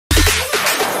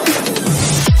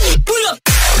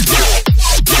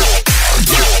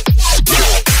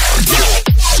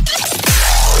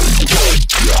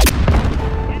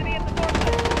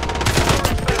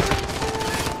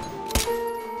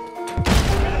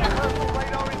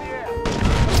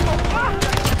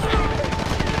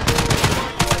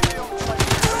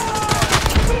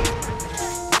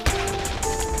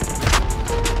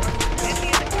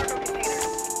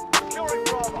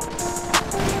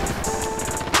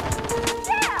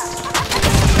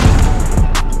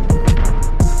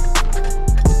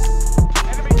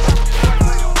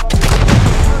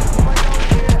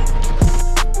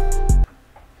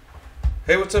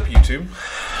YouTube.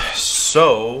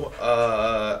 So,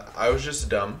 I was just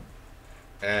dumb,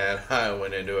 and I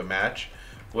went into a match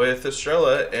with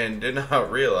Strella and did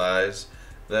not realize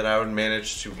that I would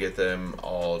manage to get them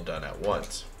all done at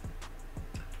once.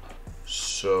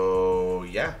 So,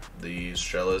 yeah, the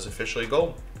Strella is officially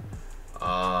gold.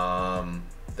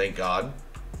 Thank God.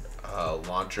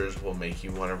 Launchers will make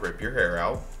you want to rip your hair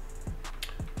out.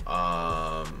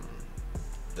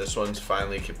 This one's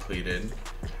finally completed.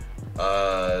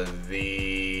 The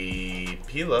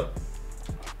Pila,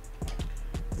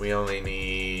 we only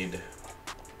need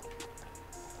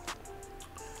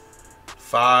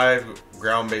 5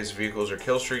 ground-based vehicles or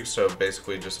kill streaks, so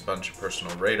basically just a bunch of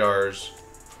personal radars.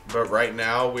 But right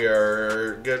now we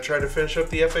are gonna try to finish up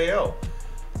the FAL.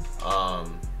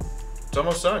 It's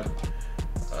almost done.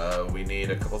 We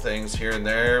need a couple things here and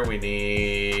there. We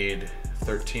need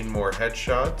 13 more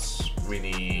headshots. We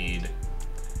need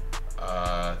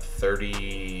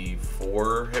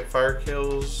 34 hipfire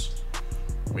kills.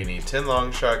 We need 10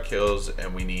 long shot kills,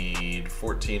 and we need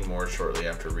 14 more shortly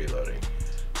after reloading.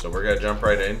 So we're gonna jump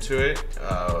right into it.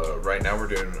 Right now we're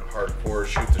doing hardcore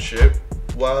shoot the ship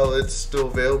while it's still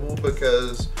available,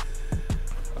 because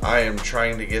I am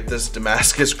trying to get this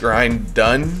Damascus grind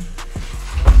done.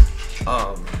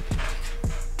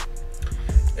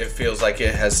 It feels like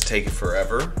it has taken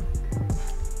forever,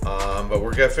 but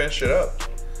we're gonna finish it up.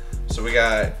 So we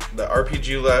got the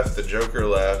RPG left, the Joker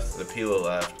left, the Pila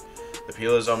left. The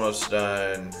Pila is almost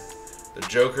done. The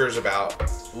Joker is about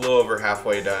a little over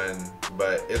halfway done,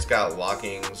 but it's got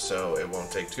locking, so it won't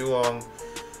take too long.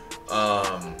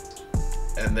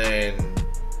 And then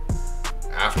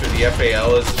after the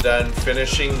FAL is done,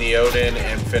 finishing the Odin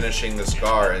and finishing the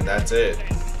Scar, and that's it.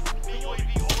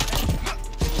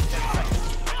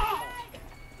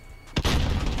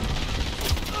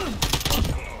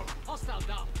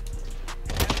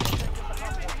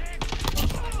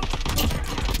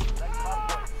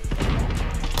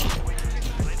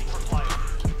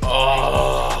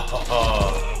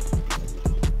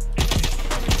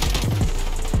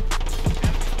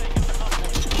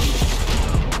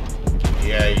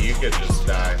 Yeah, you could just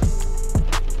die.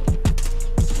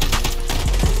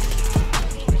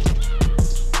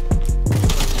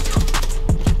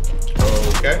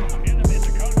 Okay.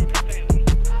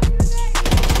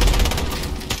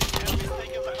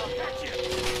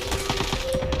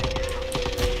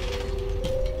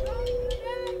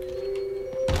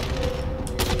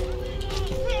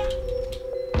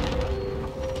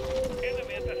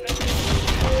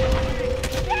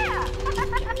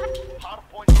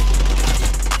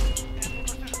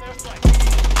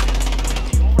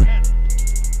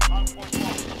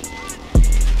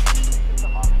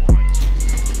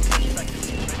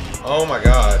 Oh my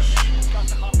gosh.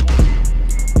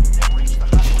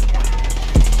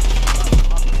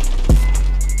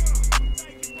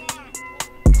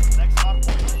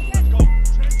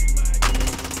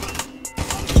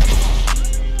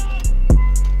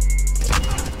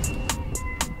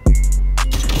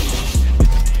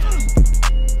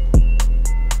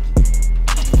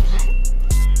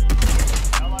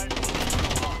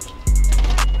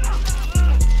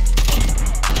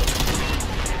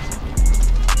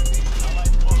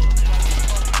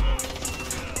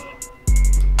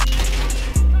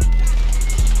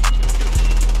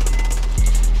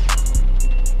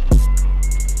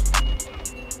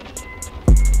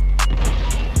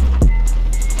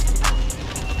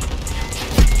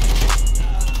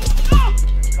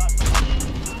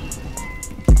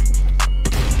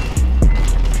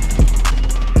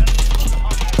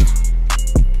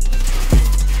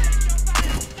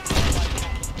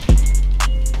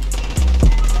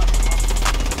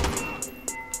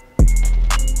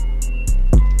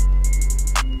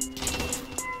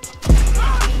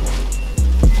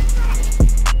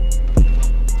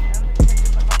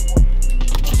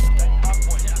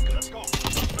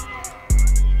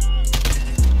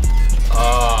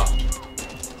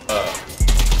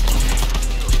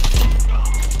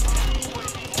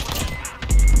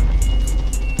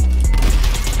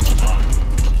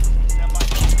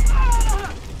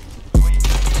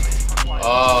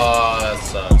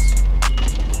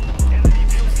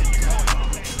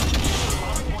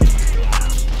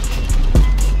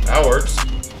 That works.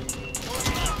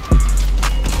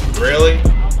 Really?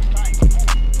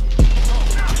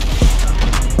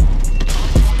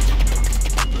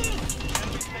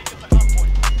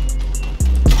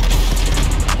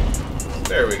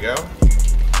 There we go.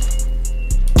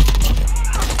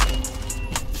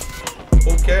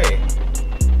 Okay.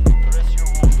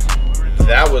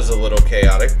 That was a little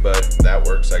chaotic, but that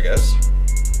works, I guess.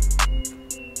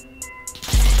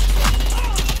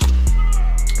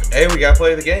 Hey, we gotta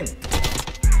play the game.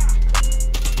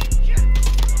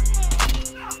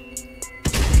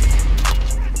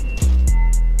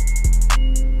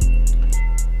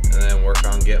 And then work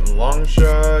on getting long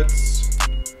shots,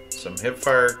 some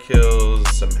hipfire kills,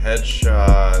 some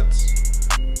headshots,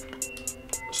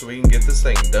 so we can get this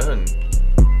thing done.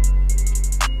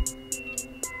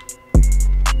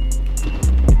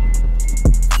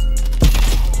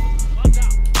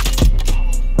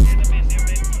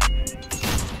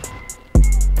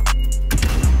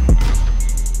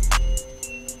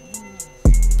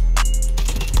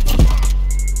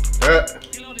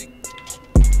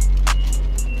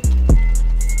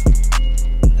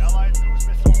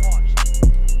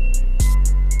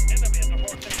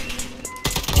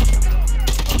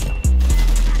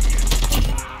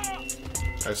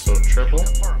 Nice little triple.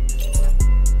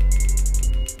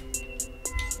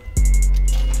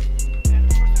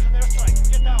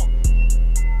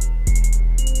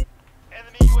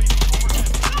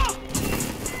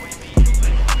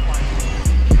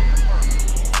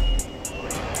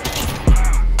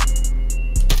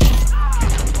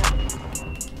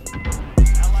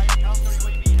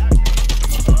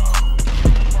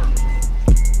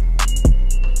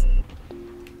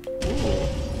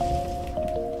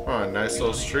 Nice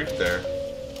little streak there.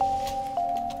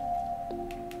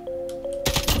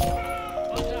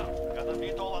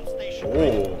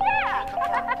 Oh.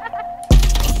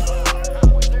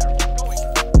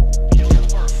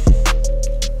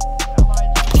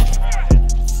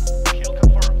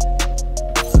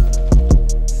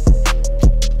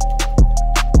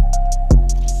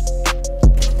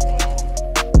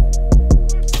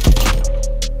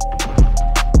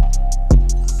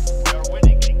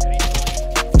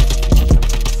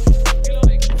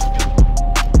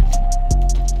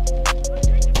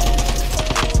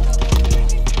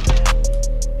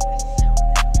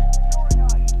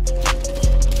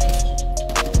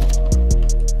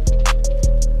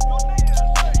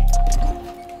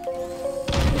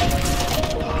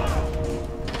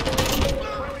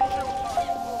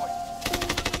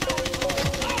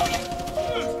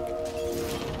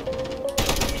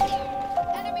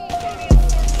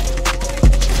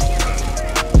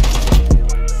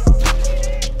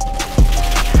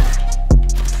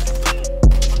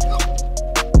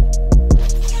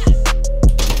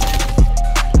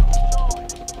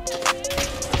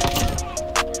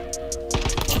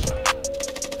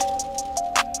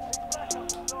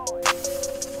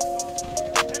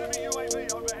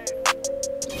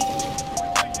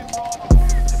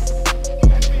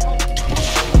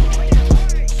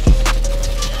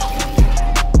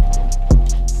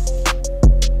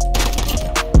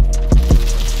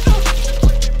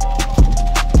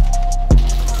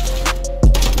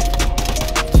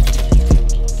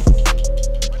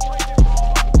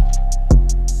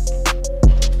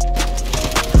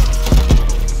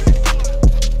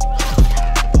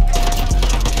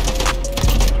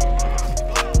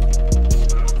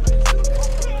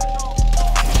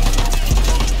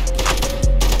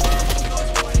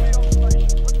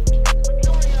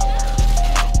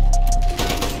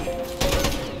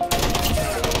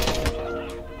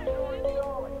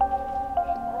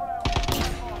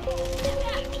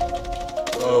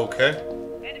 Okay.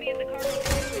 Enemy in the car.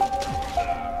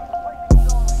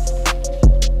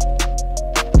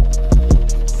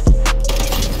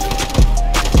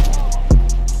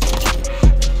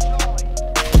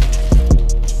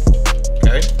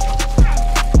 Okay.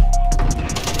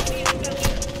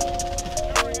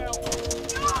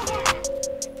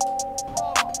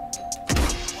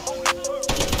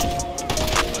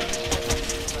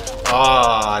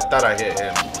 Ah, I thought I hit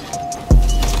him.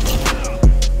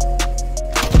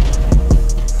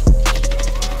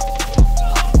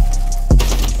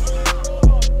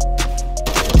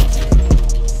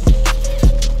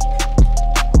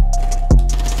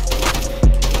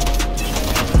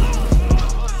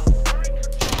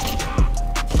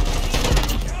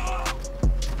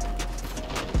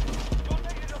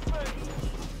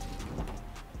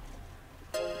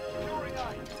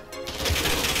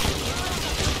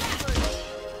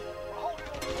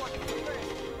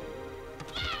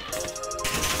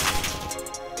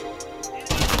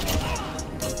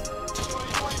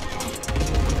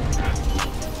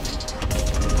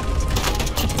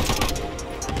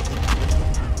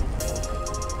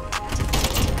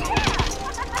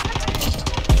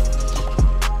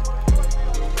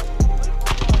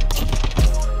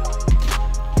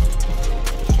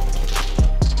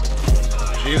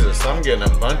 Jesus, I'm getting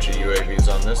a bunch of UAVs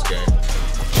on this game.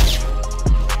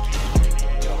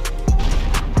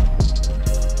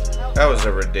 That was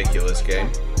a ridiculous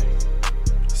game.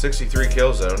 63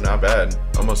 kills though, not bad.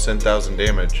 Almost 10,000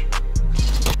 damage.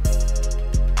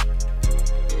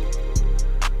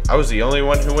 I was the only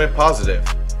one who went positive.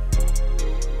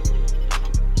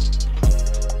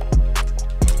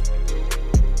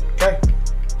 Okay.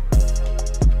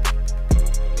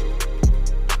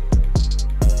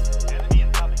 Enemy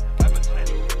incoming. Weapons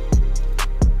ready.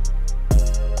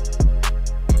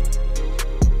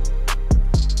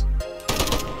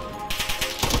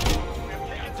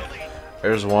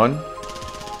 There's one.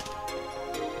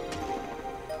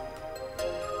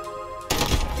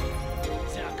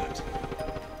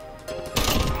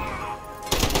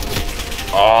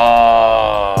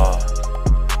 Oh.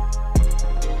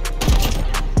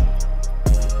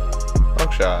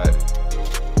 Long shot.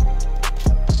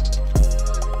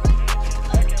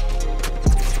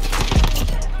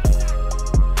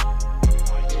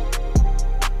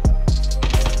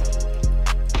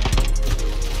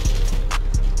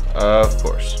 Of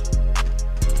course.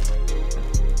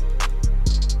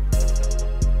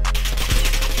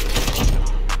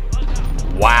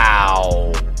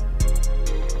 Wow.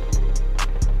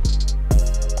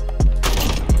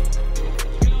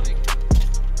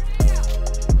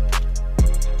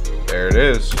 There it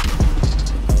is.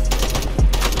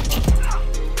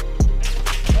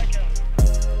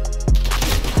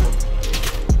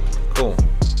 Cool.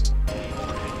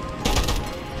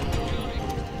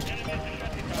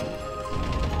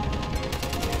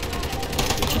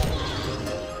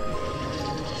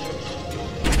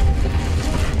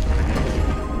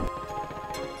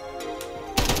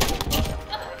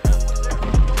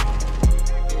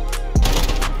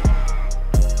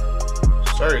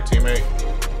 Sorry, teammate.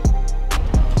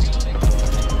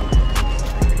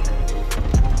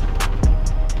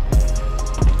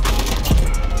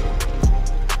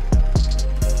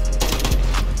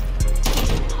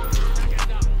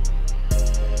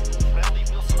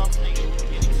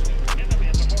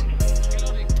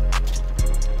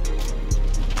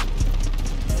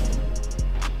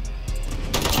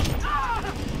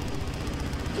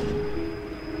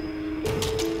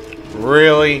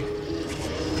 Really?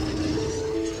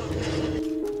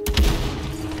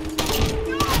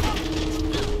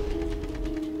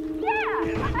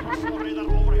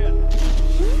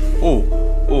 Ooh,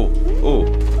 ooh, ooh.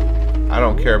 I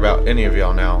don't care about any of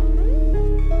y'all now.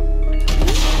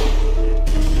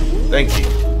 Thank you.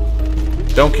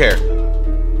 Don't care.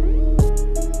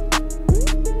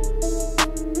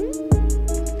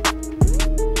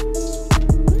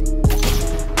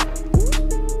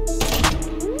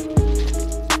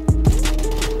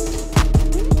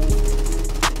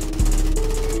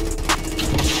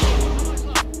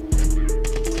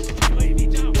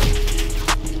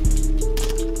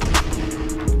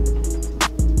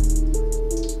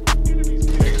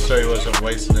 So he wasn't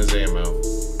wasting his ammo.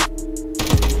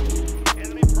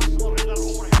 Enemy personal radar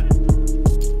overhead.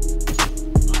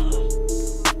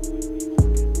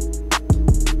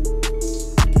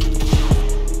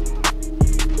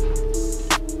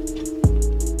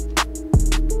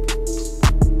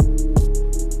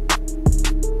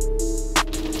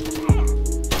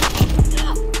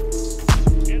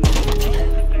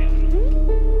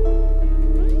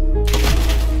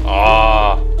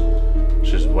 Ah,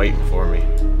 just waiting for me.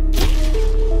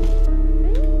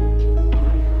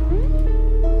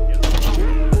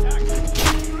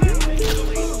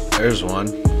 There's one.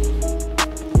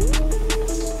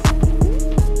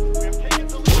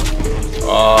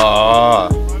 Ah,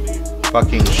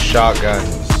 fucking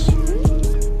shotguns.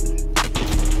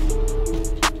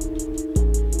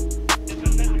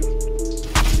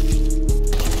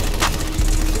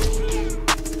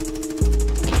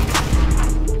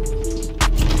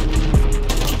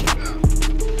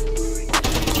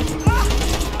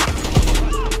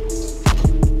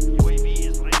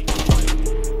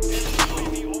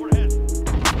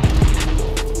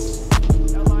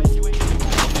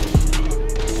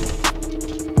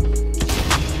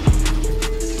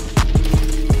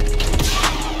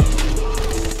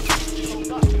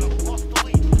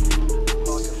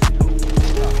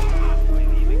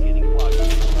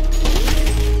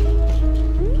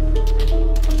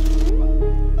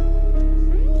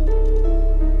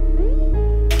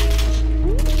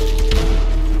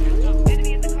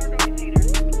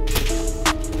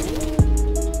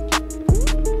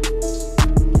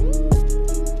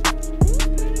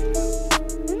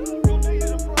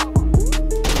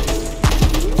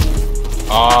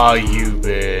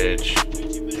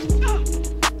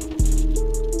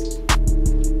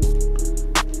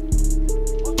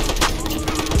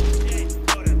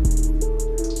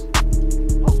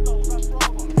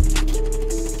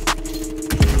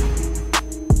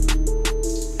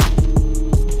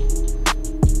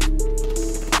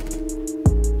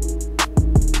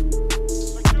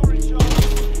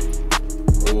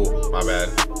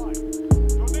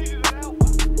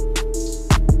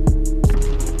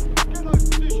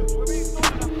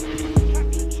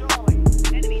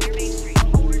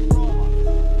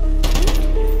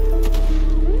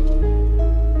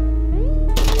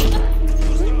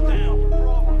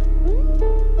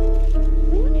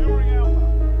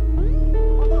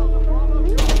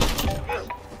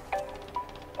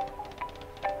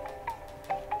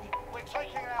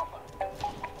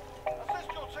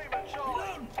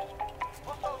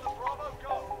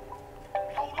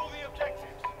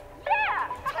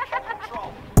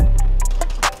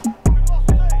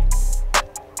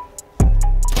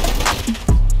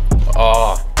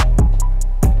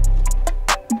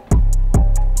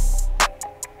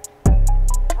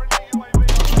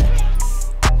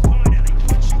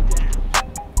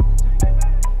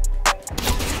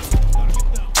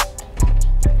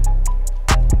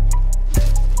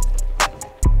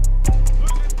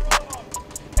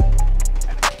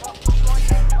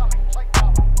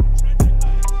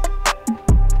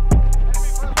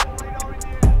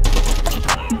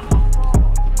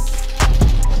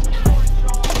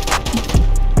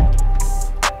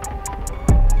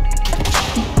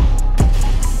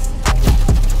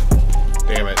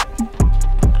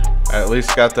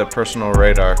 least got the personal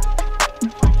radar.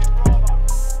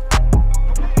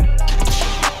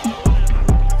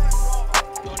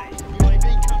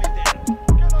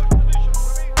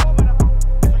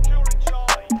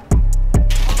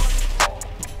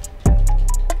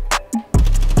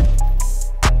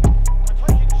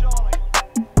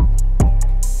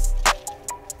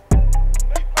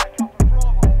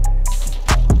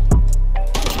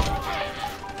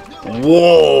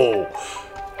 Whoa!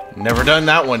 Never done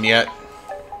that one yet.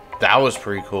 That was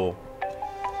pretty cool.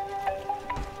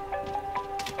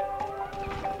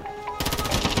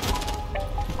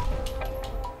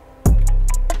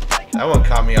 That one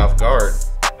caught me off guard.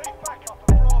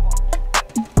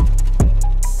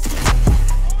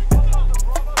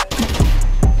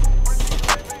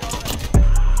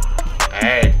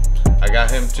 Hey, I got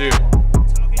him too.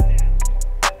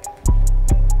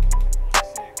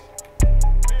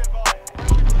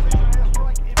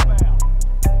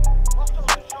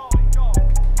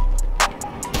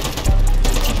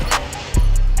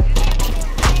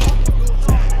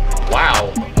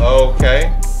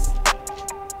 Okay.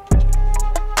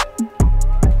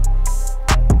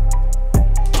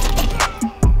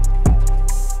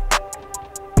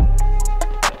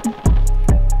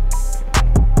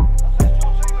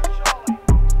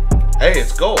 Hey,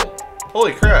 it's gold.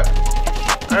 Holy crap.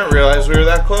 I didn't realize we were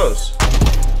that close.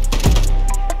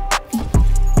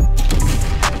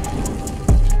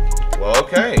 Well,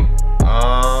 okay.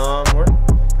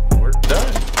 We're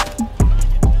done.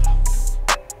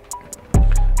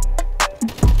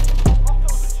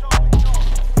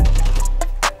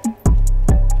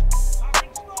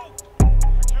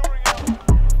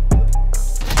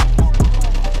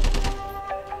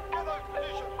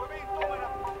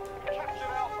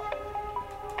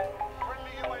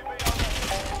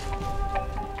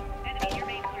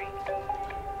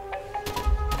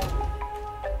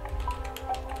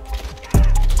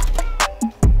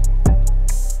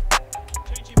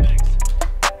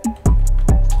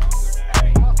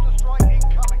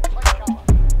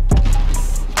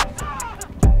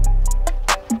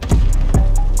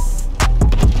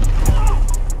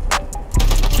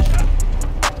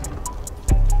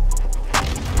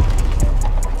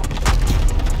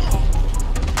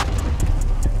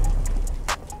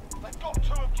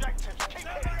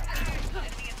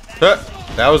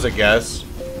 That was a guess.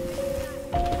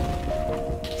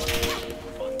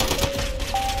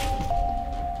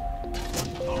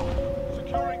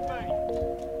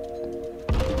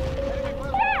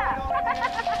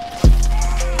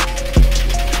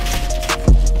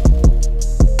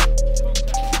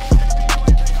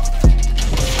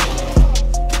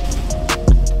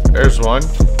 There's one.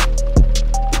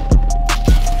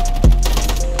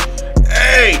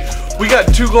 Hey! We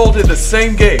got 2 gold in the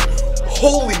same game.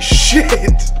 Holy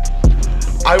shit!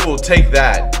 I will take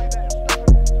that.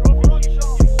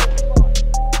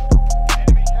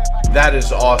 That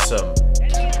is awesome.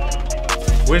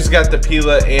 We just got the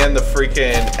Pila and the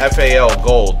freaking FAL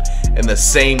gold in the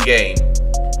same game.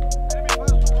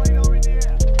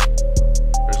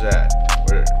 Where's that?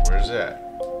 Where's that?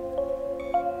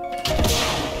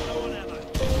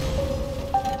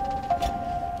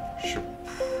 Should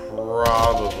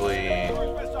probably,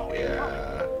 yeah.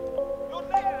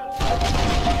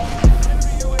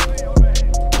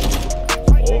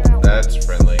 Oh, that's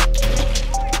friendly.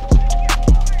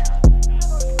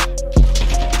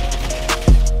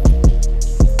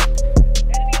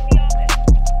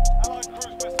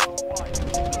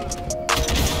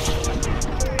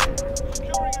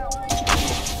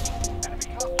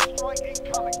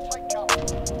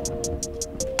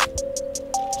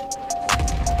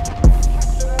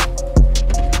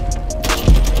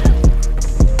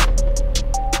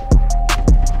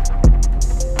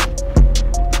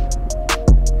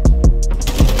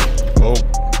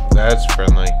 That's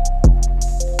friendly.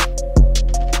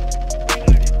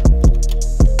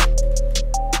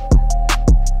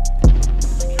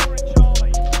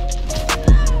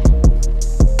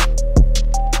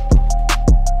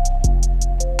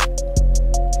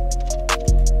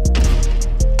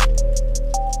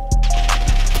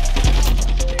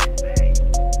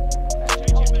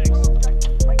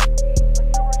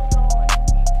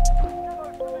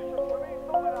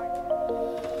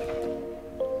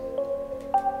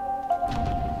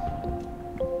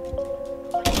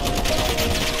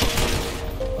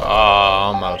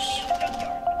 Almost.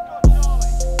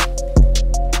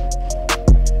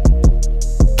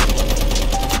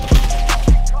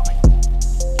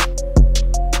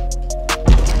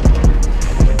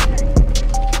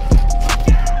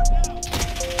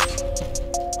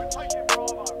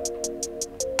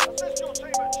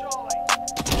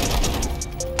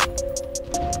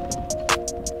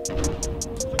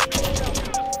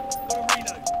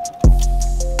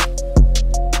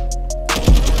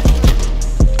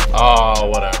 Oh,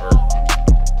 whatever.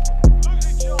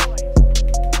 Losing Charlie.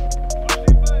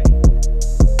 Losing B.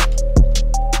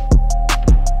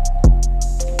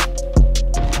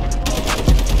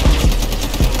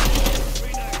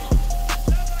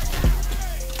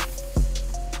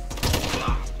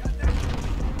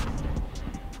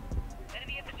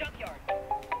 Enemy at the junkyard.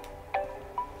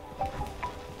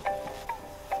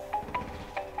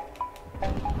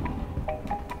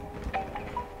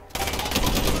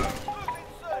 Losing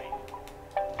C.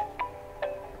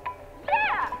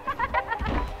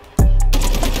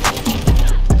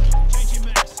 Changing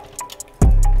max.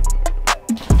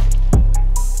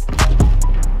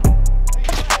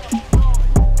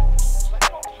 They've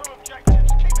got two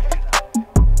objectives. Keep hitting them.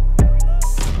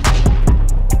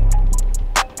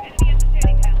 Enemy at the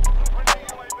standing town. Friendly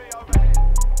UAV overhead.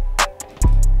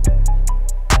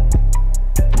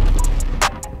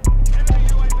 Enemy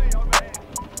UAV overhead.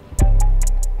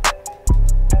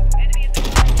 Enemy at the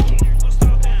fire container.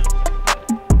 Hostile down.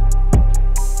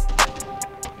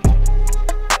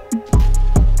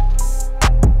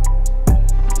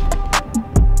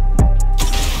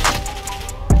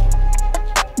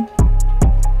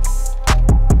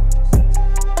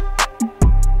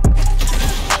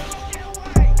 Get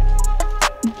away!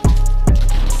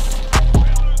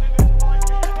 We're losing this fight.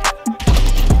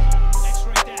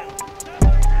 X-ray down.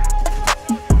 Hostiles are taking Charlie.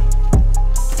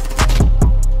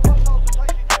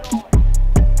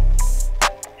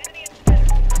 Enemy at the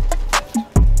center.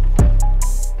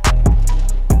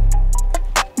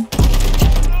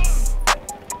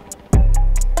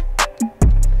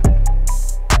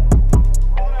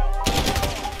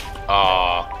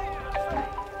 Aw.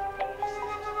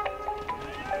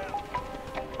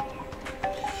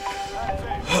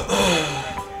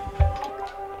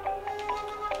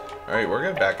 Alright, we're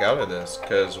gonna back out of this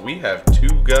because we have 2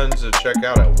 guns to check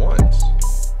out at once.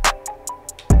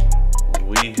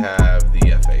 We have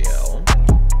the FAL.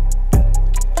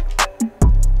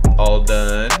 All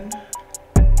done.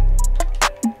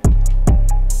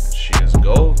 She is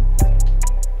gold.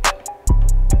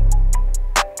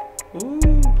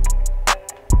 Ooh.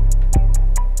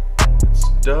 It's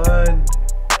done.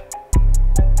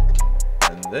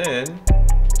 And then,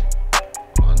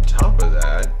 on top of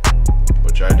that,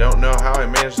 which I don't know how I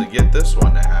managed to get this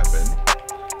one to happen,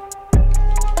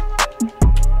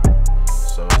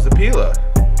 so is the Pila.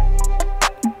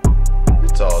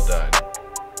 It's all done.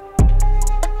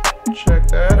 Check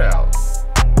that out.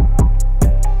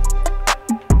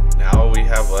 Now all we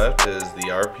have left is the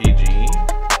RPG,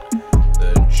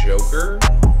 the Joker,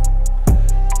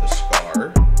 the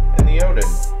Scar, and the Odin.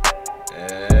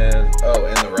 And, oh,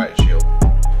 and the Riot Shield.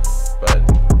 But,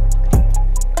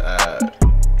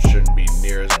 shouldn't be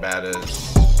near as bad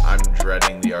as I'm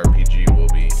dreading the RPG will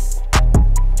be.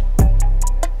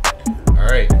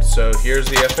 Alright, so here's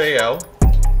the FAL.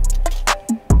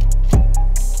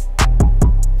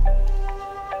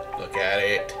 Look at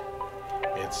it.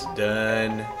 It's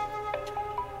done.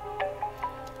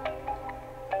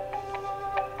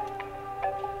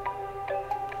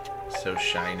 So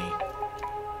shiny.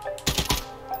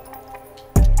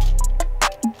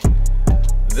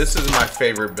 This is my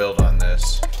favorite build on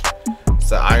this. It's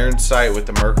the iron sight with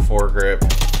the Merc foregrip,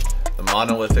 the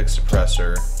monolithic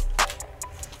suppressor,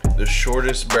 the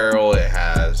shortest barrel it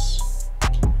has,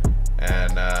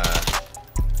 and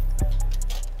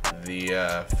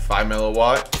the 5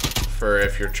 milliwatt for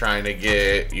if you're trying to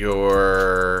get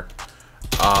your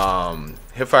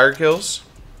hipfire kills,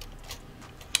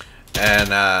 and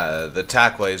the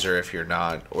tac laser if you're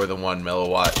not, or the 1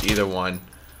 milliwatt, either one.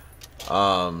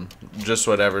 Just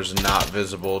whatever's not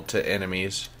visible to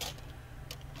enemies.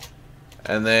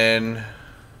 And then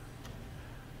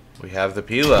we have the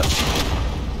Pila.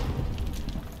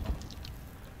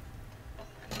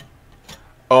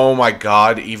 Oh my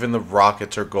god, even the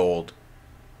rockets are gold.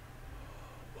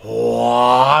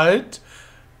 What?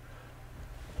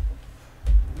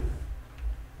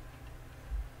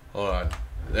 Hold on.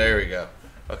 There we go.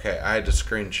 Okay, I had to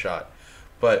screenshot.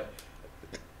 But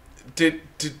did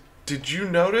you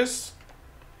notice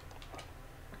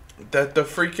that the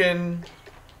freaking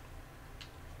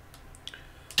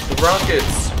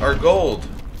rockets are gold?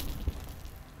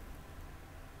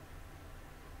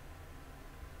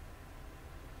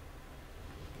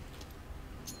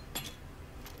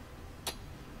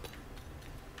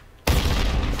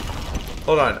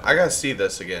 Hold on, I gotta see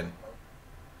this again.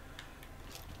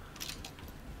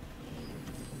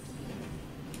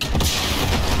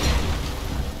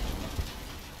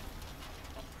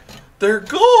 They're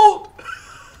gold!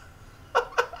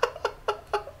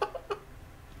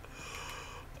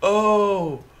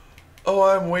 Oh,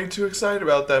 I'm waiting. way too excited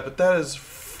about that, but that is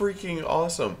freaking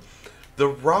awesome. The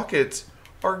rockets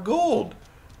are gold.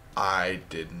 I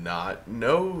did not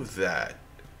know that.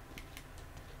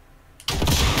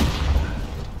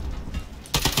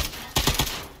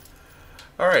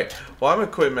 Alright, well, I'm going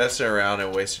to quit messing around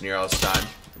and wasting your all's time,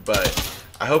 but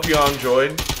I hope you all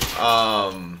enjoyed.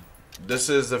 This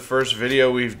is the first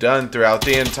video we've done throughout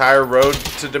the entire road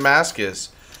to Damascus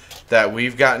that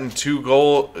we've gotten two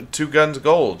guns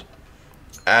gold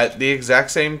at the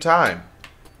exact same time.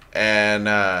 And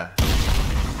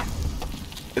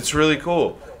it's really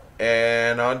cool.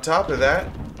 And on top of that,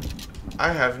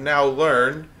 I have now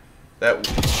learned that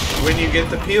when you get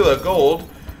the Pila gold,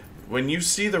 when you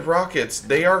see the rockets,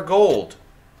 they are gold.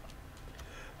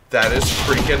 That is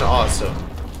freaking awesome.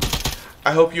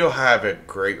 I hope you'll have a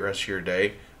great rest of your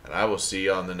day, and I will see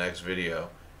you on the next video.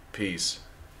 Peace.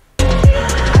 Got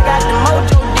the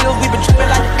mojo deal, we been tripping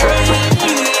like 80.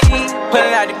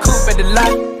 Pulling out the coupe at the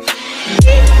lot.